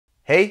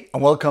Hey,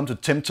 and welcome to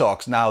Tim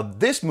Talks. Now,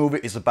 this movie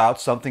is about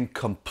something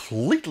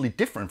completely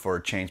different for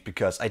a change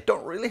because I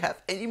don't really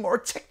have any more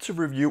tech to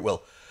review.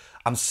 Well,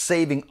 I'm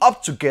saving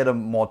up to get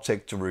more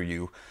tech to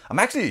review. I'm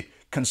actually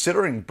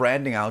considering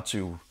branding out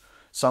to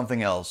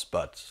something else,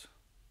 but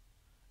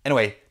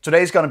anyway,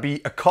 today's gonna be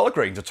a color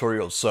grading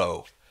tutorial,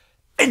 so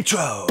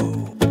intro!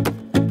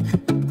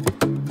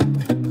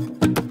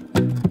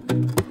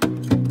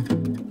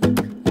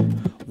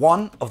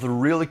 One of the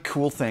really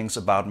cool things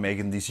about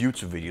making these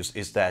YouTube videos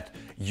is that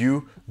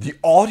you, the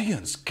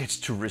audience, gets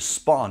to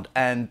respond,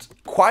 and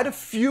quite a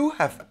few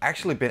have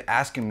actually been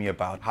asking me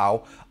about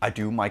how I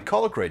do my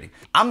color grading.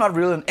 I'm not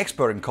really an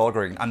expert in color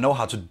grading. I know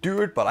how to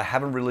do it, but I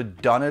haven't really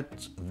done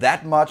it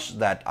that much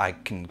that I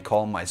can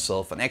call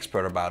myself an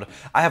expert about it.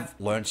 I have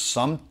learned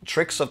some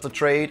tricks of the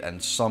trade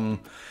and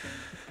some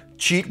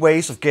cheat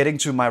ways of getting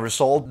to my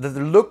result. The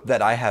look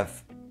that I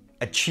have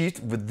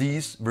achieved with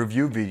these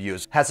review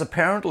videos has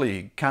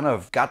apparently kind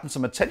of gotten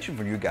some attention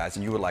from you guys,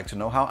 and you would like to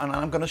know how, and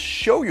I'm gonna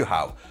show you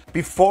how.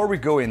 Before we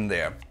go in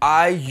there,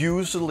 I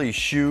usually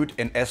shoot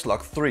in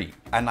SLOG3,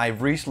 and I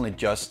recently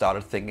just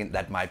started thinking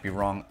that might be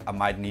wrong. I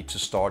might need to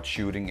start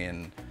shooting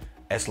in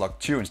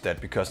SLOG2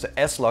 instead, because the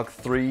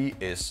SLOG3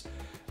 is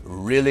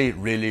really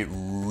blind.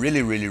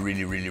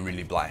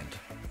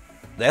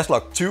 The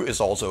SLOG2 is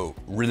also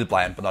really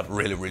blind, but not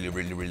really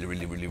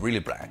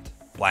blind.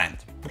 Bland.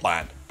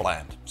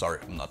 Sorry,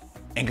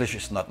 English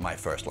is not my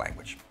first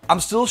language.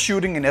 I'm still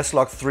shooting in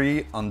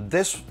SLOG3 on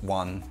this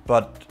one,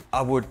 but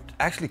I would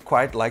actually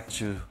quite like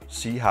to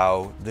see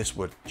how this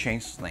would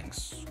change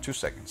things. 2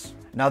 seconds.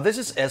 Now this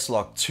is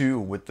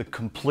SLOG2 with the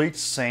complete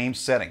same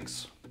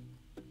settings.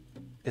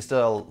 Is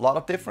there a lot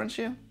of difference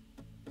here?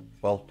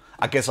 Well,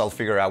 I guess I'll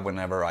figure out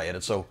whenever I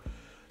edit. So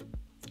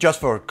just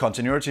for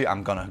continuity,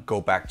 I'm gonna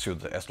go back to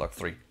the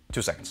SLOG3.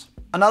 2 seconds.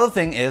 Another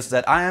thing is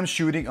that I am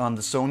shooting on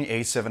the Sony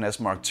A7S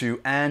Mark II,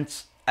 and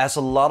as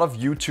a lot of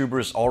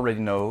YouTubers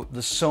already know,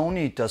 the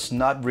Sony does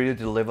not really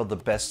deliver the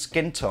best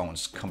skin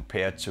tones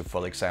compared to,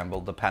 for example,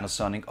 the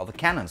Panasonic or the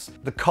Canons.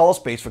 The color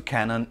space for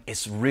Canon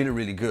is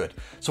really good.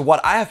 So what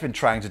I have been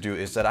trying to do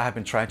is that I have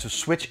been trying to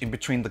switch in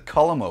between the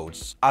color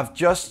modes. I've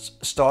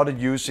just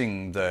started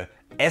using the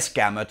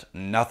S-Gamut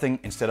nothing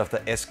instead of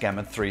the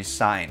S-Gamut 3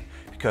 Sign,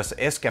 because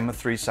the S-Gamut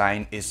 3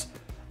 Sign is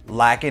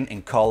lagging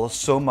in color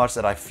so much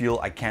that I feel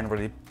I can't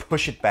really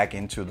push it back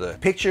into the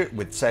picture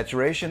with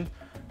saturation,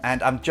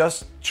 and I'm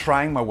just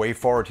trying my way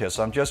forward here.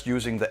 So I'm just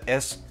using the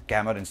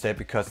S-Gamut instead,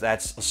 because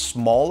that's a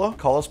smaller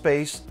color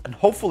space and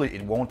hopefully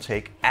it won't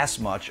take as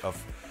much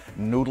of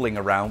noodling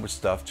around with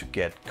stuff to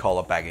get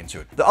color back into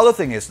it. The other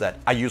thing is that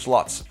I use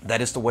LUTs. That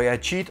is the way I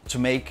cheat to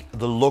make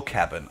the look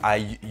happen.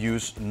 I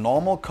use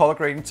normal color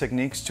grading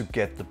techniques to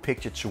get the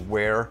picture to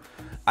where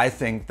I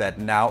think that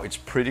now it's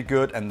pretty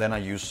good, and then I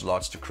use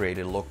slots to create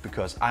a look,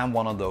 because I'm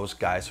one of those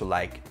guys who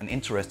like an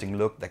interesting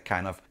look that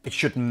kind of, it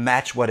should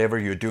match whatever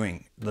you're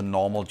doing. The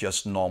normal,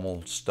 just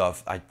normal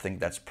stuff, I think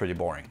that's pretty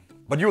boring.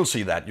 But you'll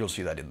see that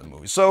in the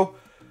movie. So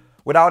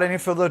without any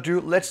further ado,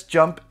 let's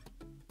jump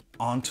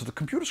onto the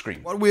computer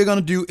screen. What we're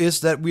gonna do is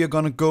that we are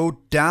gonna go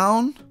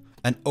down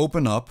and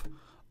open up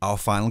our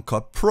Final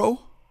Cut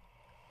Pro.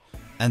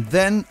 And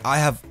then I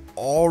have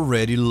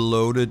already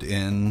loaded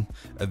in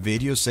a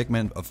video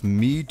segment of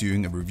me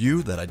doing a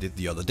review that I did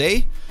the other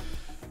day.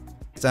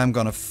 So I'm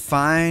gonna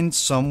find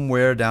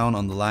somewhere down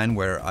on the line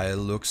where I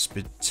look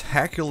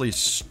spectacularly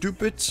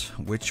stupid,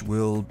 which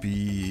will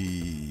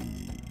be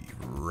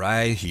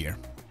right here.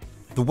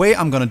 The way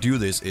I'm gonna do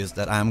this is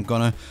that I'm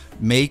gonna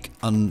make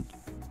a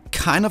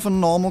kind of a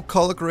normal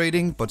color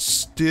grading, but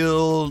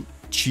still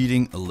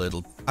cheating a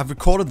little. I've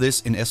recorded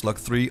this in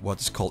SLOG3, what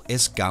is called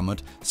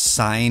S-Gamut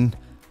Sign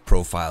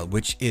profile,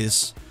 which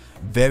is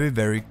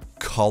very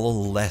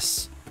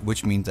colorless,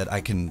 which means that I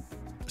can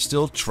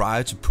still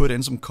try to put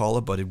in some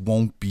color, but it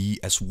won't be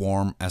as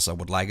warm as I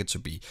would like it to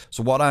be.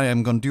 So what I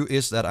am gonna do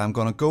is that I'm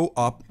gonna go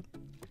up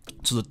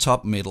to the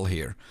top middle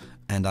here,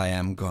 and I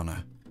am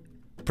gonna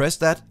press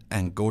that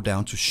and go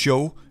down to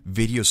show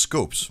video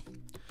scopes.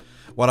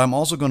 What I'm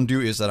also gonna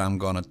do is that I'm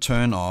gonna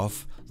turn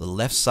off the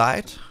left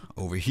side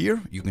over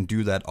here. You can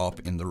do that up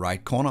in the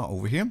right corner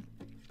over here.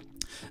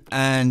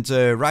 And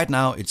right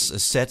now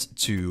it's set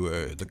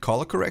to the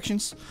color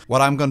corrections.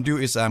 What I'm gonna do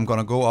is I'm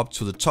gonna go up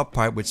to the top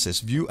part which says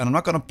view, and I'm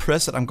not gonna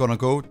press it, I'm gonna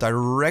go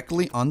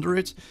directly under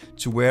it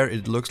to where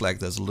it looks like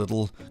there's a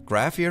little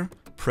graph here.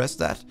 Press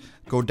that,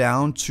 go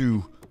down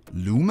to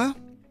Luma,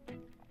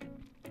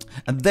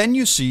 and then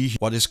you see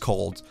what is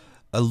called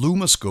a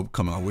Luma Scope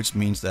coming out, which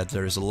means that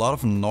there is a lot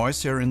of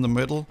noise here in the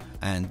middle.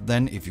 And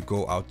then if you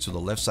go out to the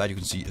left side, you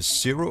can see a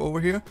 0 over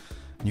here,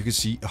 and you can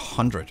see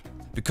 100.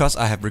 Because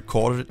I have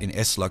recorded in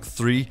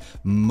SLOG3,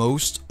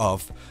 most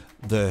of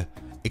the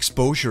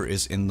exposure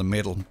is in the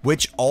middle,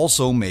 which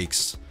also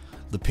makes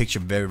the picture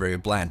very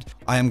bland.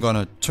 I am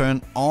gonna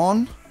turn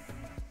on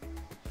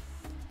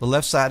the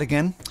left side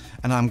again,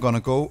 and I'm gonna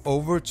go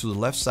over to the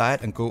left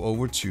side and go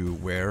over to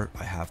where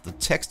I have the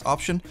text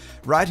option.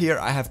 Right here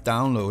I have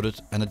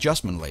downloaded an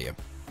adjustment layer.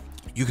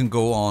 You can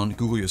go on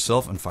Google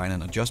yourself and find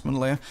an adjustment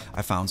layer.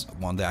 I found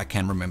one there, I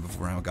can't remember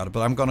where I got it,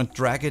 but I'm gonna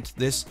drag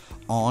this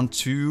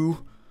onto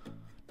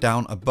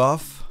down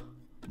above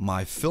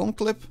my film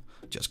clip.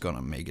 Just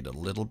gonna make it a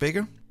little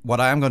bigger. What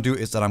I am gonna do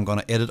is that I'm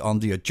gonna edit on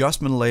the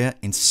adjustment layer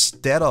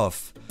instead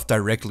of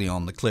directly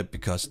on the clip,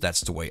 because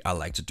that's the way I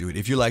like to do it.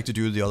 If you like to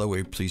do it the other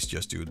way, please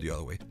just do it the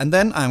other way. And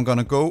then I'm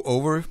gonna go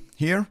over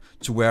here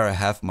to where I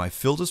have my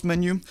filters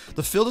menu.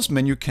 The filters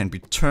menu can be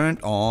turned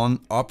on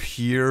up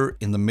here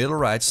in the middle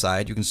right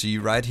side. You can see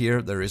right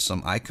here there is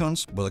some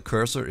icons where the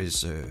cursor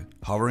is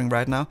hovering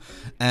right now.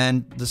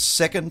 And the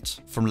second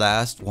from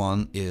last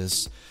one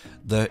is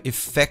the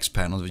effects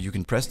panel. You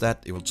can press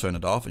that, it will turn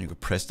it off, and you can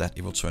press that,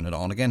 it will turn it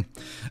on again.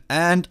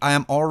 And I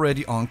am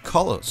already on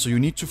color, so you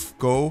need to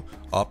go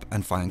up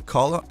and find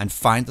color and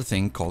find the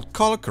thing called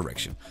color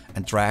correction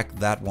and drag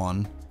that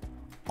one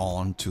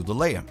onto the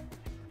layer.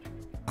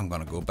 I'm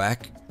gonna go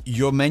back.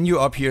 Your menu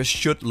up here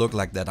should look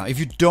like that. Now, if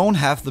you don't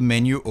have the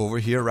menu over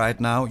here right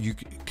now, you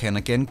can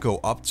again go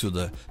up to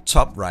the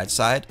top right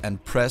side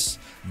and press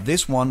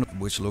this one,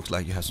 which looks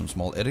like you have some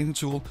small editing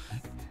tool.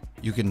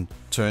 You can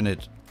turn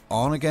it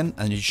on again,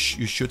 and you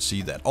should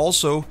see that.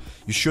 Also,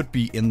 you should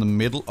be in the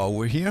middle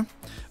over here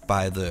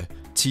by the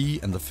T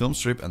and the film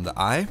strip and the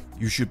I.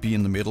 You should be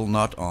in the middle,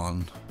 not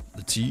on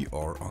the T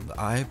or on the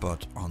I,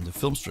 but on the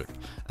film strip.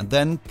 And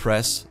then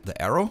press the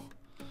arrow,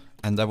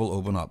 and that will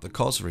open up the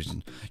color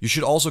region. You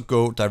should also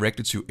go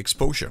directly to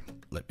exposure.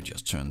 Let me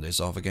just turn this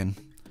off again.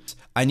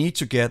 I need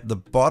to get the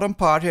bottom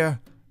part here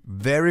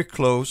very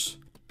close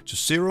to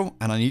 0,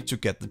 and I need to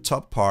get the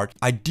top part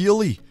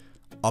ideally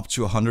up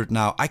to 100.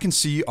 Now I can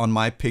see on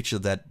my picture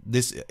that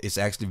this is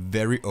actually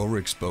very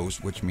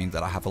overexposed, which means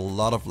that I have a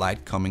lot of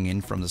light coming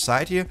in from the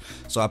side here,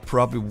 so I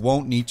probably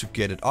won't need to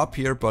get it up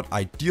here, but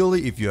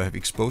ideally if you have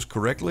exposed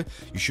correctly,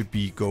 you should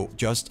go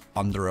just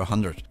under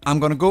 100. I'm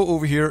gonna go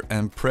over here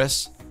and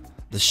press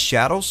the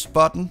shadows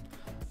button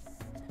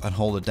and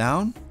hold it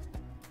down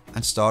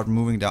and start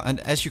moving down, and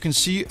as you can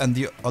see on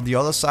the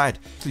other side,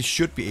 you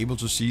should be able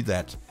to see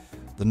that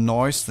the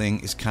noise thing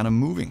is kind of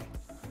moving.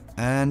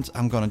 And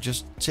I'm gonna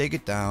just take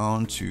it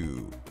down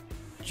to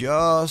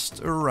just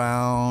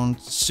around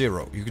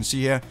 0. You can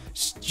see here,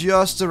 it's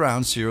just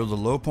around 0, the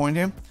low point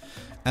here.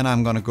 And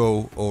I'm gonna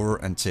go over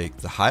and take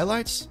the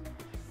highlights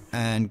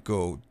and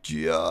go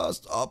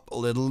just up a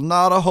little,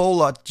 not a whole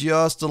lot,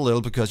 just a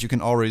little, because you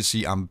can already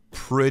see I'm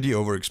pretty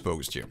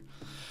overexposed here.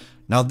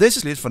 Now this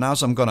is it for now,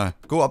 so I'm gonna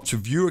go up to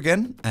view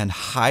again and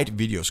hide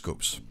video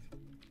scopes,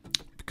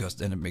 because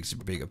then it makes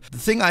it bigger. The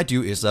thing I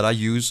do is that I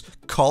use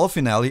Color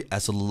Finale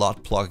as a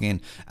LUT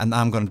plugin, and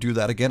I'm gonna do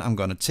that again. I'm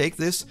gonna take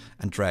this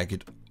and drag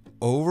it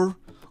over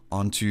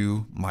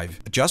onto my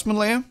adjustment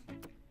layer,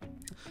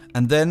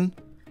 and then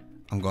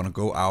I'm gonna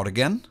go out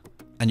again,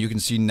 and you can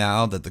see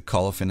now that the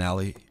Color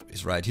Finale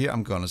is right here.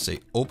 I'm gonna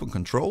say Open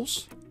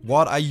Controls.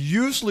 What I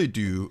usually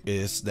do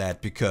is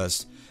that,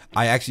 because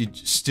I actually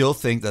still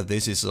think that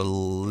this is a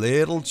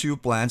little too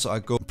bland, so I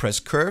go press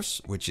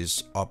Curves, which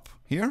is up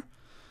here.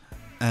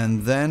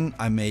 And then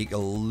I make a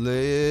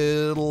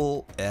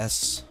little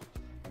S,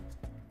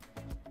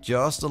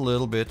 just a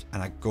little bit,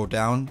 and I go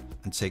down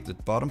and take the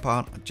bottom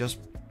part and just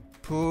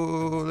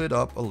pull it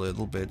up a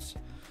little bit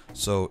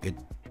so it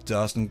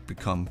doesn't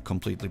become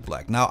completely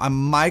black. Now I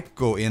might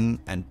go in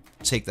and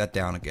take that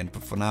down again,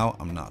 but for now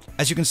I'm not.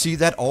 As you can see,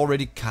 that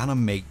already kind of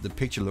make the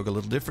picture look a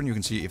little different. You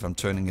can see if I'm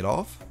turning it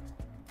off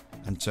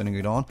and turning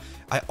it on,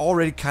 I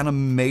already kind of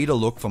made a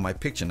look for my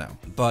picture now.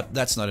 But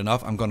that's not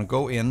enough. I'm gonna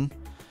go in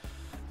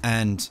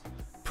and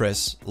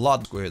press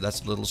LUT square.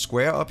 That's a little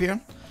square up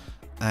here,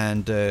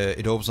 and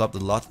it opens up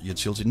the LUT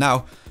utility.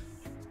 Now,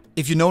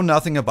 if you know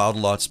nothing about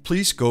LUTs,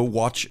 please go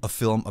watch a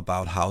film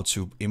about how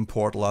to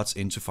import LUTs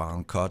into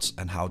Final Cut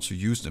and how to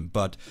use them.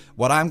 But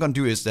what I'm gonna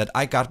do is that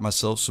I got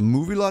myself some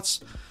movie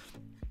LUTs.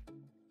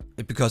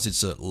 Because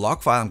it's a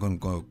log file, I'm gonna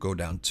go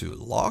down to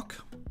log,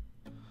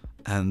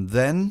 and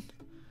then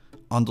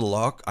on the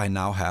log I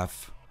now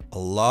have a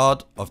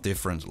lot of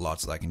different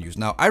LUTs that I can use.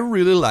 Now I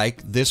really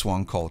like this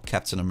one called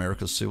Captain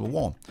America Civil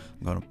War.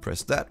 I'm gonna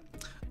press that,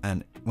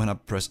 and when I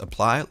press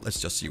apply, let's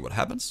just see what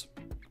happens.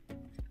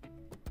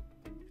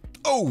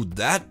 Oh,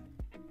 that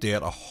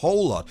did a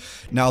whole lot.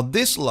 Now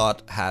this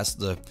LUT has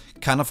the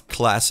kind of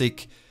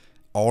classic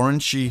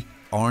orangey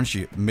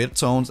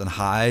midtones and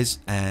highs,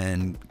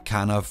 and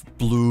kind of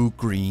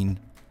blue-green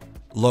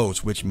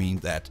lows, which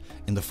means that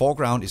in the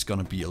foreground it's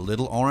gonna be a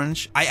little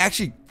orange. I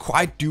actually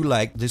quite do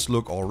like this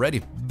look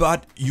already,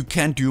 but you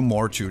can do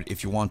more to it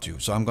if you want to.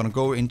 So I'm gonna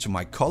go into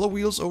my color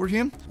wheels over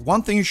here.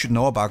 One thing you should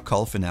know about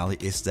Color Finale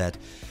is that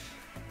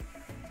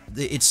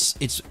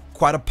it's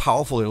quite a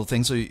powerful little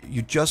thing. So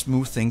you just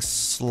move things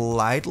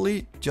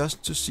slightly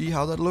just to see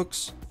how that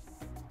looks.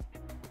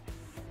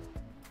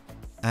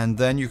 And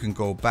then you can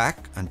go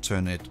back and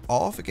turn it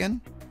off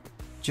again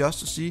just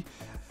to see.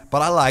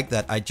 But I like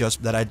that I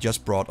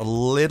just brought a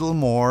little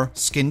more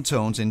skin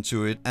tones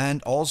into it,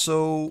 and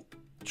also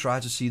try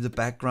to see the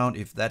background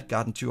if that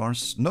gotten too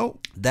orange. No,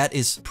 that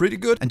is pretty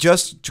good. And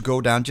just to go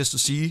down, just to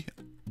see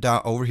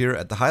down over here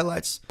at the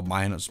highlights,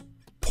 minus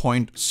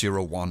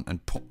 0.01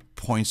 and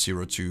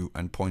 0.02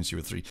 and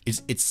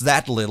 0.03. It's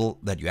that little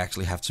that you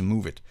actually have to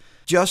move it.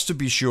 Just to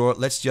be sure,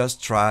 let's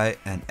just try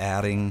and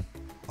adding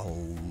a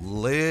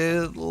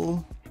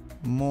little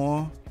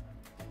more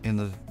in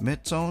the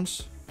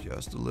midtones.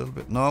 Just a little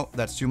bit. No,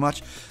 that's too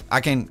much.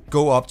 I can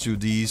go up to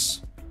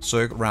these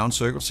round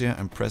circles here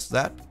and press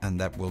that, and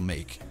that will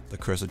make the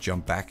cursor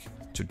jump back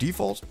to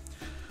default.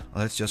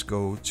 Let's just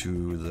go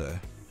to the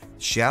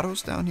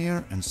shadows down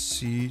here and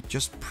see,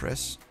 just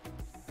press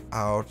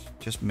out,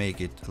 just make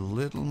it a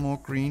little more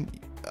green.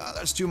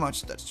 That's too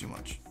much, that's too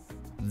much.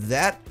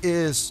 That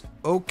is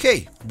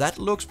okay. That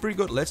looks pretty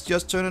good. Let's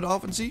just turn it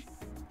off and see.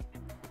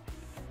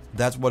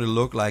 That's what it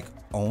looked like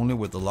only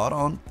with the LUT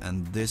on,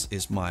 and this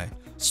is my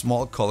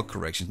small color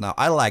corrections. Now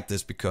I like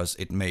this because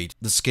it made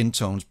the skin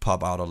tones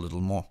pop out a little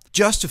more.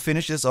 Just to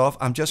finish this off,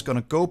 I'm just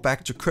gonna go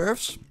back to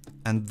curves,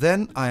 and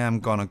then I am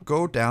gonna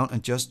go down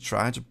and just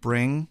try to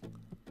bring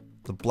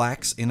the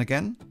blacks in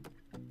again.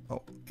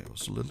 Oh, it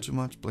was a little too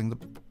much. Bring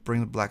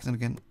the blacks in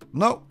again.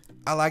 No,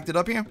 I liked it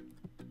up here.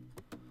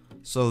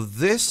 So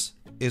this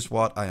is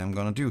what I am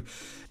gonna do.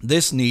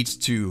 This needs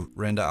to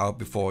render out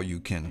before you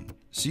can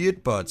see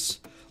it, but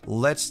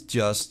let's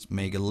just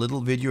make a little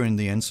video in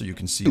the end so you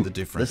can see the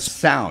difference. The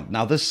sound.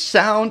 Now the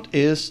sound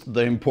is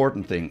the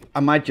important thing.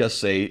 I might just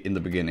say in the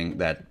beginning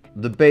that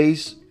the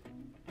bass,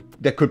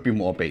 there could be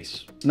more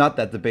bass. Not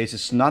that the bass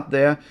is not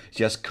there,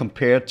 just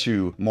compared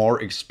to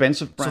more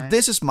expensive brands. So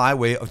this is my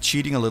way of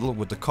cheating a little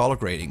with the color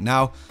grading.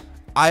 Now,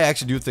 I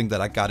actually do think that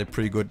I got it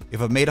pretty good.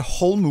 If I made a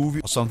whole movie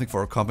or something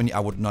for a company,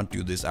 I would not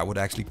do this. I would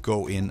actually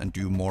go in and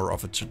do more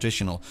of a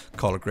traditional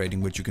color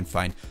grading, which you can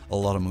find a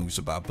lot of movies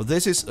about. But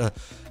this is a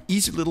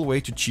easy little way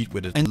to cheat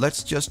with it. And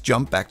let's just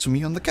jump back to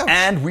me on the couch.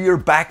 And we are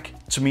back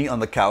to me on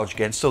the couch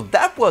again. So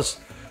that was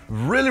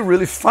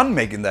really fun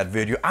making that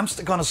video. I'm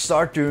still gonna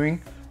start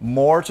doing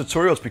more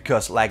tutorials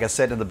because, like I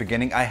said in the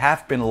beginning, I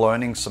have been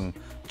learning some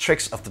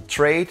tricks of the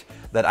trade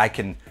that I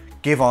can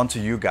give on to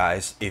you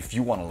guys if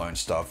you want to learn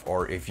stuff,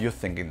 or if you're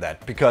thinking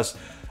that. Because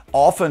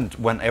often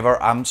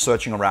whenever I'm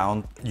searching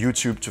around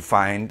YouTube to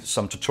find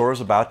some tutorials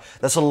about,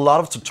 there's a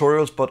lot of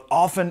tutorials, but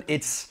often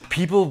it's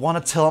people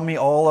want to tell me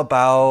all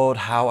about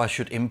how I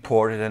should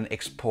import it and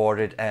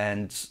export it,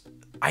 and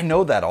I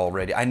know that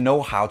already. I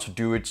know how to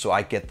do it so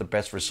I get the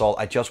best result.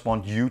 I just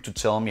want you to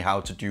tell me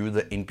how to do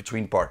the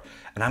in-between part,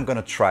 and I'm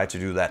gonna try to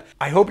do that.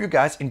 I hope you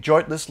guys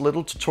enjoyed this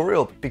little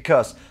tutorial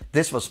because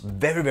this was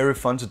very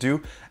fun to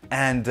do,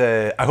 and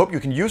I hope you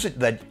can use it,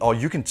 or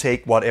you can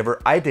take whatever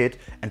I did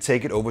and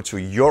take it over to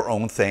your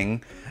own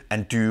thing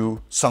and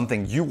do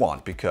something you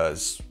want,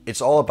 because it's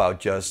all about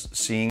just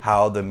seeing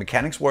how the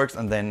mechanics works,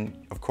 and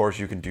then of course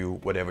you can do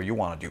whatever you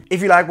want to do.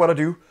 If you like what I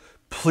do,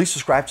 please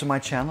subscribe to my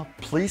channel.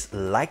 Please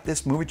like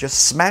this movie.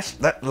 Just smash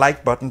that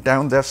like button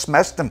down there.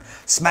 Smash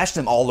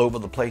them all over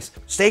the place.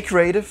 Stay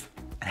creative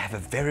and have a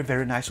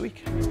very nice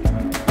week.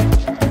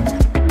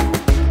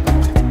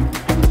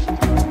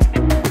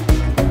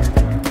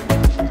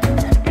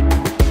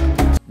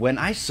 When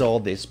I saw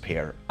this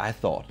pair, I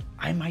thought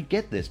I might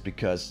get this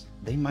because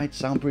they might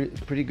sound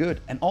pretty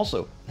good, and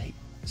also they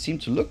seem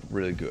to look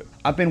really good.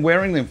 I've been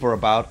wearing them for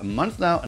about a month now.